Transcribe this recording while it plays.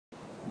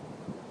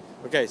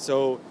Okay,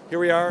 so here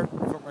we are,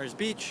 Fort Myers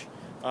Beach.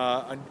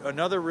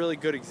 Another really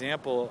good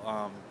example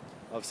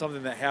of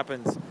something that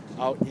happens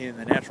out in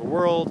the natural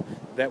world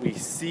that we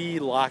see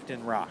locked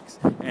in rocks.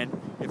 And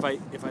if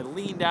I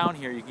lean down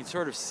here, you can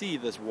sort of see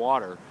this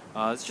water.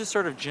 It's just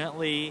sort of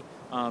gently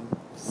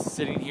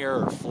sitting here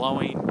or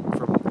flowing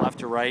from left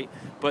to right,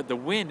 but the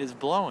wind is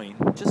blowing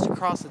just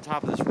across the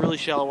top of this really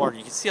shallow water.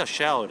 You can see how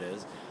shallow it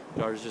is.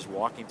 Daughter's just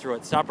walking through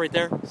it. Stop right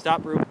there.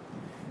 Stop, Rube.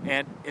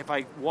 And if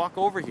I walk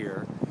over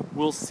here,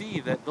 we'll see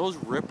that those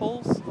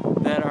ripples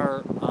that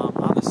are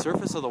on the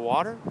surface of the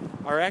water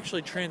are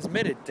actually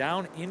transmitted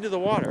down into the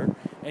water,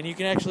 and you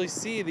can actually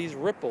see these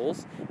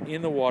ripples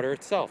in the water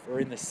itself, or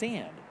in the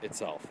sand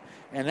itself.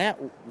 And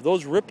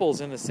those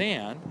ripples in the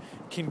sand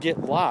can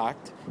get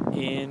locked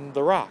in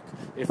the rock.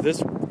 If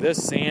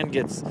this sand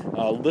gets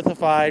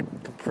lithified,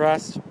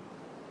 compressed,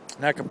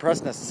 not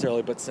compressed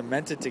necessarily, but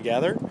cemented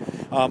together,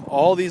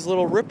 all these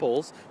little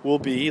ripples will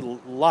be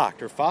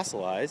locked or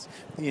fossilized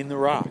in the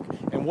rock.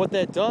 And what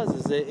that does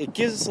is it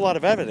gives us a lot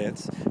of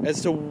evidence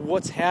as to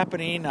what's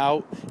happening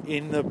out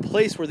in the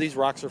place where these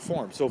rocks are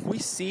formed. So if we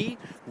see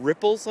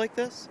ripples like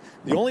this,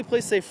 the only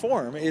place they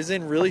form is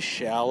in really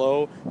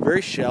shallow,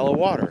 very shallow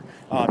water,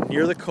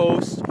 near the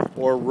coast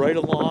or right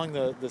along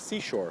the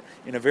seashore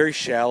in a very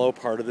shallow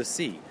part of the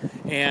sea.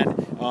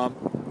 And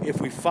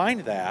if we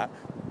find that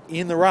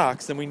in the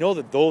rocks, then we know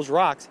that those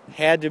rocks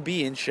had to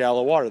be in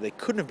shallow water. They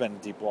couldn't have been in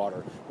deep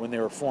water when they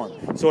were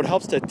formed. So it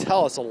helps to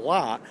tell us a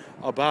lot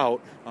about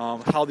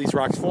how these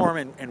rocks form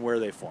and where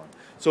they form.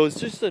 So it's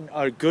just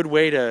a good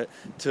way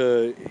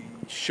to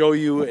show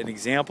you an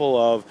example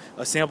of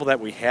a sample that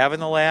we have in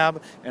the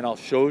lab, and I'll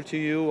show it to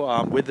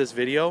you with this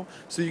video,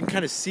 so you can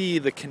kind of see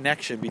the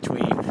connection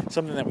between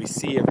something that we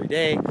see every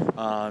day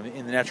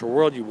in the natural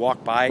world. You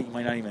walk by it, you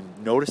might not even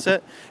notice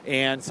it,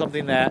 and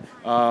something that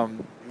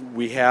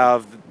we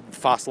have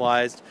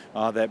fossilized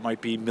that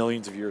might be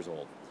millions of years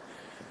old.